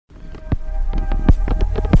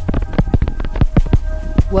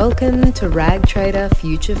Welcome to Rag Trader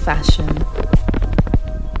Future Fashion.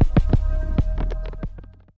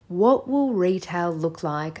 What will retail look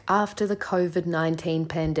like after the COVID-19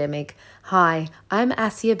 pandemic? Hi, I'm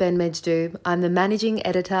Asia Ben-Mejdoob. I'm the managing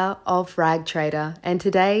editor of Rag Trader, and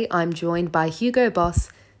today I'm joined by Hugo Boss,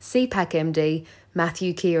 CPAC MD,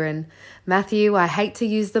 Matthew Kieran. Matthew, I hate to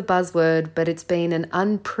use the buzzword, but it's been an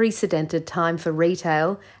unprecedented time for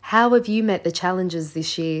retail. How have you met the challenges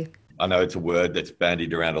this year? I know it's a word that's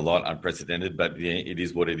bandied around a lot, unprecedented, but yeah, it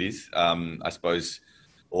is what it is. I suppose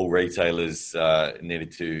all retailers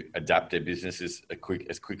needed to adapt their businesses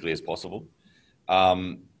as quickly as possible,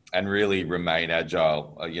 and really remain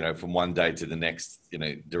agile. From one day to the next,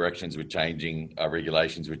 directions were changing,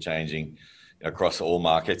 regulations were changing across all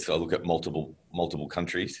markets. I look at multiple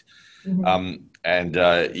countries,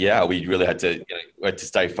 mm-hmm. We really had to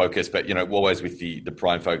stay focused, but always with the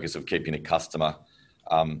prime focus of keeping the customer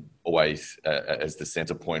always as the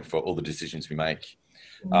center point for all the decisions we make.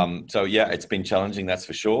 It's been challenging, that's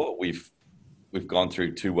for sure. We've gone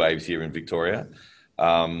through two waves here in Victoria,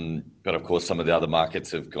 but of course some of the other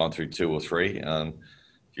markets have gone through two or three. If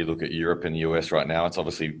you look at Europe and the US right now, it's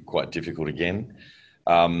obviously quite difficult again.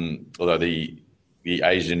 Although the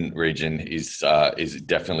Asian region is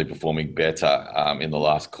definitely performing better in the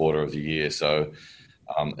last quarter of the year. So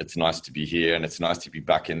it's nice to be here, and it's nice to be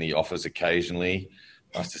back in the office occasionally.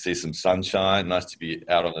 Nice to see some sunshine, nice to be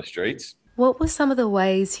out on the streets. What were some of the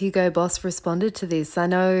ways Hugo Boss responded to this? I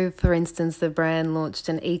know, for instance, the brand launched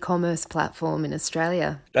an e-commerce platform in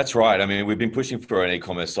Australia. That's right. I mean, we've been pushing for an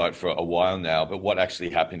e-commerce site for a while now, but what actually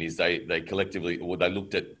happened is they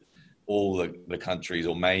looked at all the countries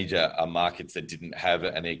or major markets that didn't have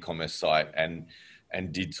an e-commerce site and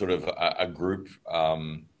did sort of a group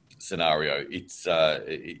scenario.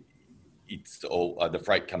 It's all the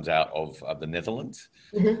freight comes out of the Netherlands.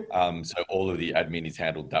 Mm-hmm. So all of the admin is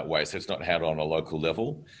handled that way. So it's not handled on a local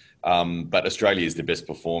level. But Australia is the best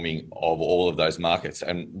performing of all of those markets.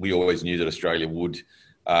 And we always knew that Australia would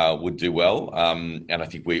do well. And I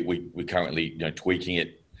think we're currently tweaking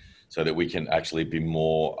it so that we can actually be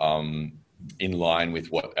more in line with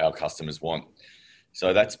what our customers want.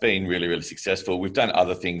 So that's been really, really successful. We've done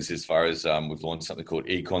other things as far as we've launched something called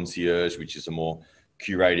e-concierge, which is a more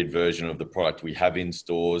curated version of the product we have in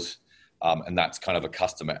stores. And that's kind of a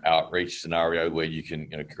customer outreach scenario where you can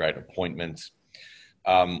create appointments.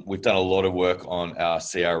 We've done a lot of work on our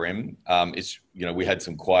CRM. We had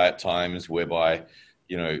some quiet times whereby,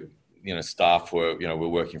 staff were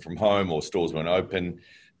working from home or stores weren't open.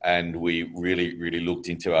 And we really, really looked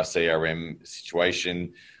into our CRM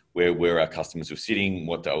situation, where our customers were sitting,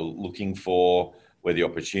 what they were looking for, where the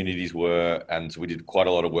opportunities were. And so we did quite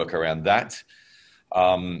a lot of work around that.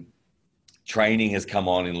 Training has come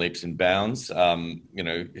on in leaps and bounds.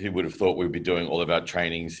 Who would have thought we'd be doing all of our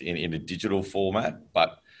trainings in a digital format,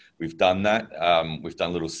 but we've done that. We've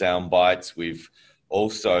done little sound bites. We've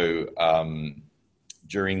also,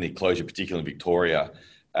 during the closure, particularly in Victoria,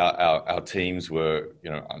 our teams were,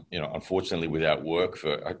 unfortunately without work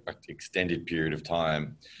for an extended period of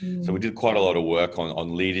time. So we did quite a lot of work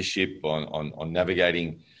on leadership, on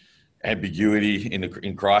navigating ambiguity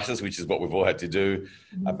in crisis, which is what we've all had to do,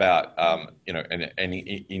 about and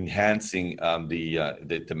enhancing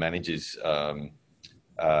the managers'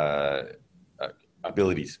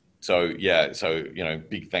 abilities. So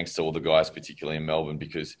big thanks to all the guys, particularly in Melbourne,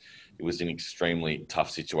 because it was an extremely tough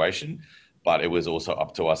situation. But it was also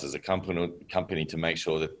up to us as a company to make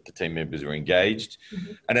sure that the team members were engaged,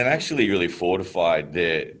 and it actually really fortified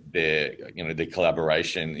their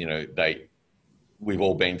collaboration. We've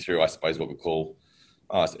all been through, I suppose, what we call,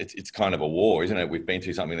 it's kind of a war, isn't it? We've been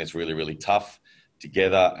through something that's really, really tough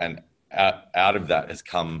together, and out of that has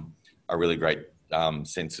come a really great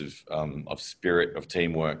sense of spirit, of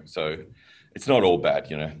teamwork. So it's not all bad,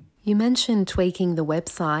 You mentioned tweaking the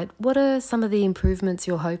website. What are some of the improvements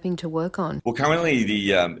you're hoping to work on? Well, currently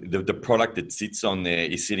the product that sits on there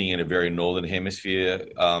is sitting in a very northern hemisphere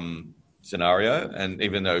scenario, and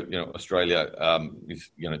even though Australia,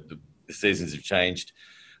 the seasons have changed,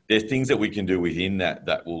 there's things that we can do within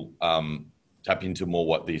that will tap into more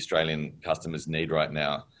what the Australian customers need right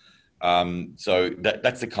now. So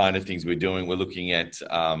that's the kind of things we're doing. We're looking at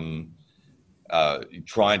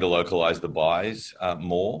trying to localize the buys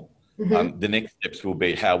more. Mm-hmm. The next steps will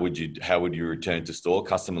be how would you return to store?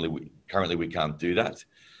 Currently we can't do that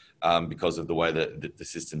because of the way that the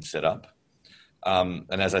system's set up.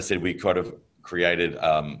 And as I said, we kind of created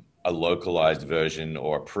a localized version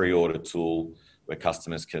or a pre-order tool where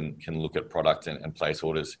customers can look at product and place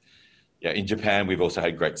orders. Yeah, in Japan, we've also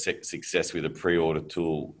had great success with a pre-order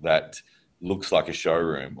tool that looks like a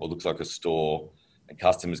showroom or looks like a store and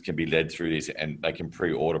customers can be led through this, and they can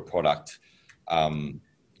pre-order product,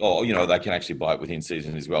 or they can actually buy it within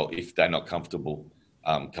season as well if they're not comfortable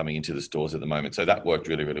coming into the stores at the moment. So that worked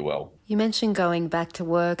really, really well. You mentioned going back to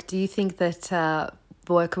work. Do you think that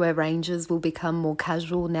workwear ranges will become more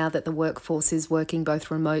casual now that the workforce is working both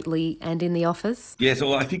remotely and in the office? Yeah,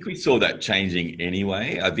 so I think we saw that changing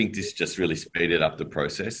anyway. I think this just really speeded up the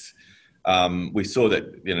process. We saw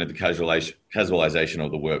that the casualization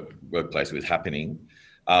of the workplace was happening.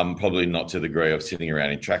 Probably not to the degree of sitting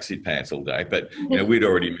around in tracksuit pants all day, but we'd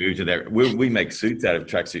already moved to that. We make suits out of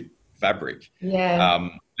tracksuit fabric. Yeah.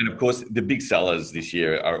 And of course, the big sellers this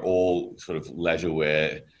year are all sort of leisure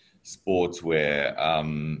wear, sportswear.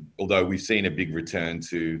 Although we've seen a big return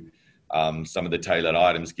to some of the tailored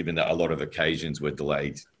items, given that a lot of occasions were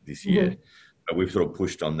delayed this year. But we've sort of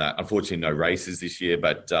pushed on that. Unfortunately, no races this year,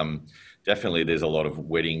 but definitely there's a lot of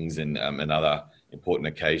weddings and other important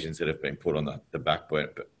occasions that have been put on the back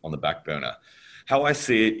burner. How I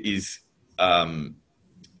see it is,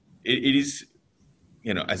 it is,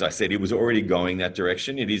 as I said, it was already going that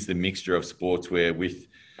direction. It is the mixture of sportswear with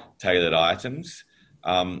tailored items.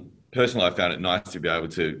 Personally, I found it nice to be able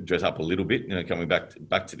to dress up a little bit, coming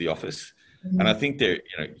back to the office. And I think that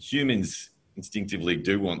humans instinctively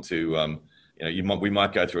do want to. We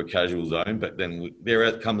might go through a casual zone, but then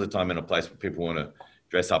there comes a time and a place where people want to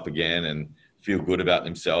dress up again and feel good about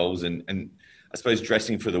themselves. And I suppose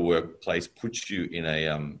dressing for the workplace puts you in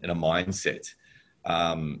a mindset.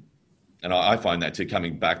 And I find that too,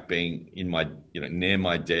 coming back, being in my, near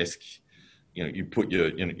my desk, you put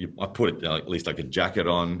I put at least like a jacket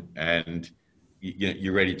on, and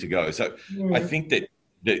you're ready to go. So I think that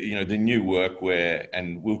the new workwear,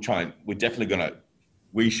 and we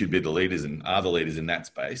should be the leaders and are the leaders in that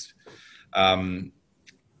space.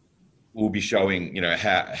 We'll be showing,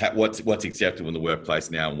 what's acceptable in the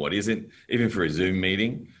workplace now and what isn't. Even for a Zoom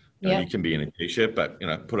meeting, you can be in a t-shirt, but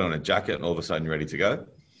put on a jacket and all of a sudden you're ready to go.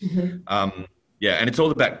 And it's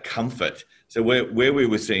all about comfort. So where we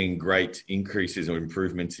were seeing great increases or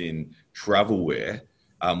improvements in travel wear,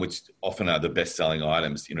 which often are the best-selling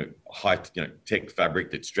items, high tech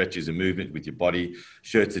fabric that stretches and movement with your body,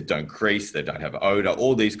 shirts that don't crease, that don't have odor,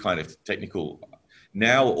 all these kind of technical.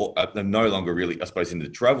 Now they're no longer really, I suppose, in the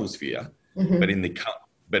travel sphere, but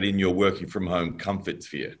in your working from home comfort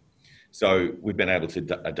sphere. So we've been able to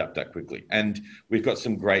adapt that quickly, and we've got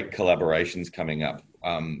some great collaborations coming up,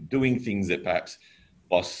 doing things that perhaps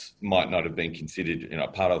Boss might not have been considered,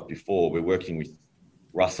 part of before. We're working with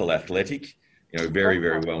Russell Athletic, very,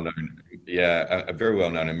 very well known, a very well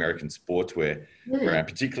known American sportswear brand,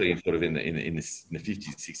 particularly sort of in the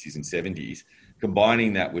 50s, 60s, and 70s,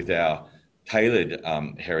 combining that with our tailored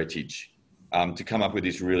heritage to come up with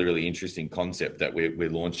this really, really interesting concept that we're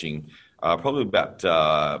launching probably about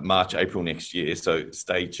March, April next year. So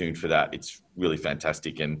stay tuned for that. It's really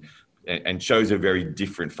fantastic and shows a very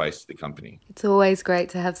different face to the company. It's always great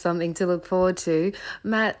to have something to look forward to.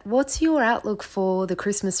 Matt, what's your outlook for the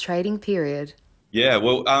Christmas trading period? Yeah,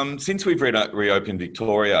 well, since we've reopened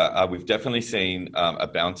Victoria, we've definitely seen a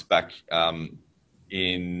bounce back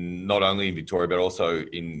in not only in Victoria but also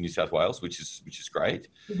in New South Wales, which is great.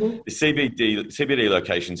 The CBD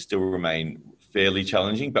locations still remain fairly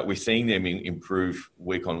challenging, but we're seeing them improve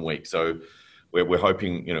week on week. So we're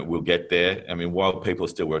hoping we'll get there. I mean, while people are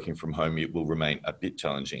still working from home, it will remain a bit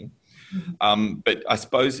challenging. But I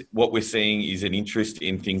suppose what we're seeing is an interest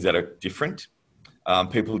in things that are different.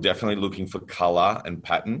 People are definitely looking for colour and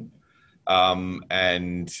pattern,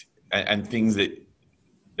 and things that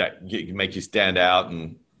make you stand out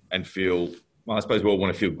and feel. Well, I suppose we all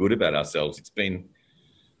want to feel good about ourselves. It's been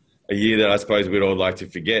a year that I suppose we'd all like to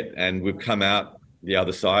forget, and we've come out the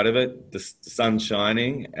other side of it. The sun's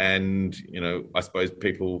shining, and I suppose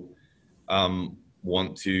people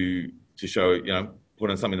want to show,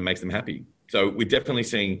 put on something that makes them happy. So we're definitely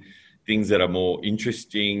seeing things that are more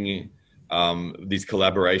interesting. These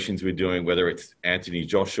collaborations we're doing, whether it's Anthony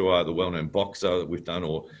Joshua, the well-known boxer that we've done,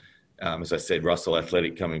 or as I said, Russell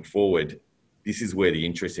Athletic coming forward. This is where the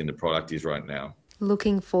interest in the product is right now.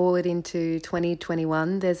 Looking forward into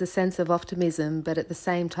 2021, there's a sense of optimism, but at the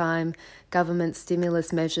same time, government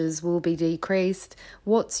stimulus measures will be decreased.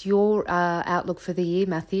 What's your outlook for the year,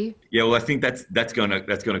 Matthew? Yeah, well, I think that's going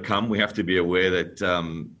to come. We have to be aware that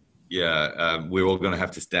we're all going to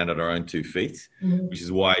have to stand on our own 2 feet, which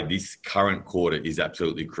is why this current quarter is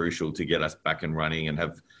absolutely crucial to get us back and running and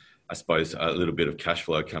have, I suppose, a little bit of cash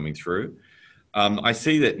flow coming through. I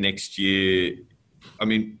see that next year,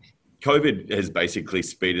 COVID has basically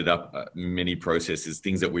speeded up many processes,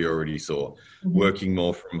 things that we already saw, working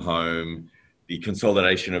more from home, the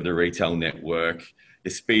consolidation of the retail network, the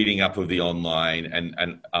speeding up of the online, and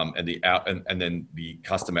then the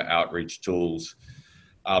customer outreach tools.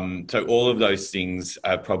 So all of those things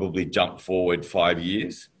have probably jumped forward 5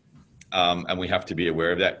 years, and we have to be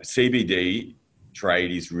aware of that. CBD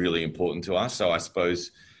trade is really important to us. So I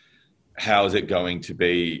suppose, how is it going to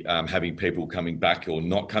be having people coming back or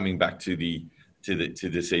not coming back to the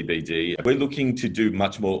CBD? We're looking to do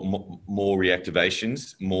much more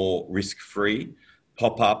reactivations, more risk-free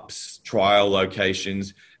pop-ups, trial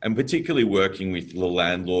locations, and particularly working with the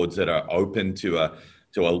landlords that are open to a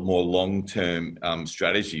more long-term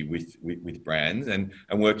strategy with brands, and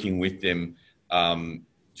working with them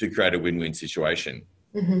to create a win-win situation.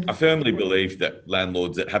 Mm-hmm. I firmly believe that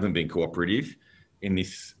landlords that haven't been cooperative in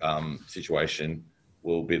this situation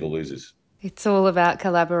will be the losers. It's all about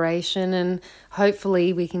collaboration, and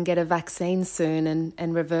hopefully we can get a vaccine soon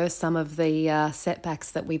and reverse some of the setbacks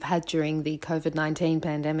that we've had during the COVID-19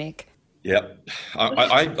 pandemic. Yep.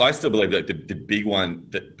 I still believe that the big one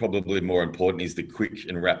that probably more important is the quick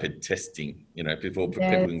and rapid testing, before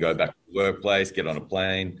people can go back to the workplace, get on a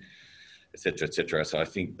plane, et cetera, et cetera. So I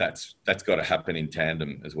think that's got to happen in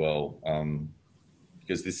tandem as well,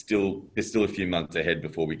 because there's still a few months ahead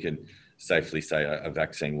before we can safely say a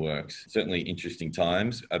vaccine works. Certainly interesting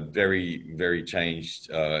times, a very, very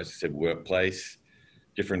changed, as I said, workplace,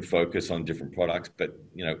 different focus on different products, but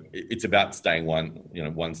it's about staying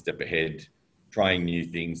one step ahead, trying new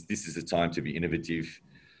things. This is the time to be innovative,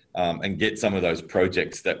 and get some of those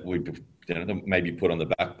projects that we maybe put on the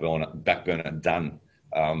back burner and done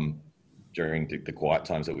during the quiet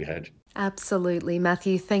times that we had. Absolutely.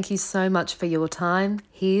 Matthew, thank you so much for your time.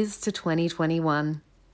 Here's to 2021.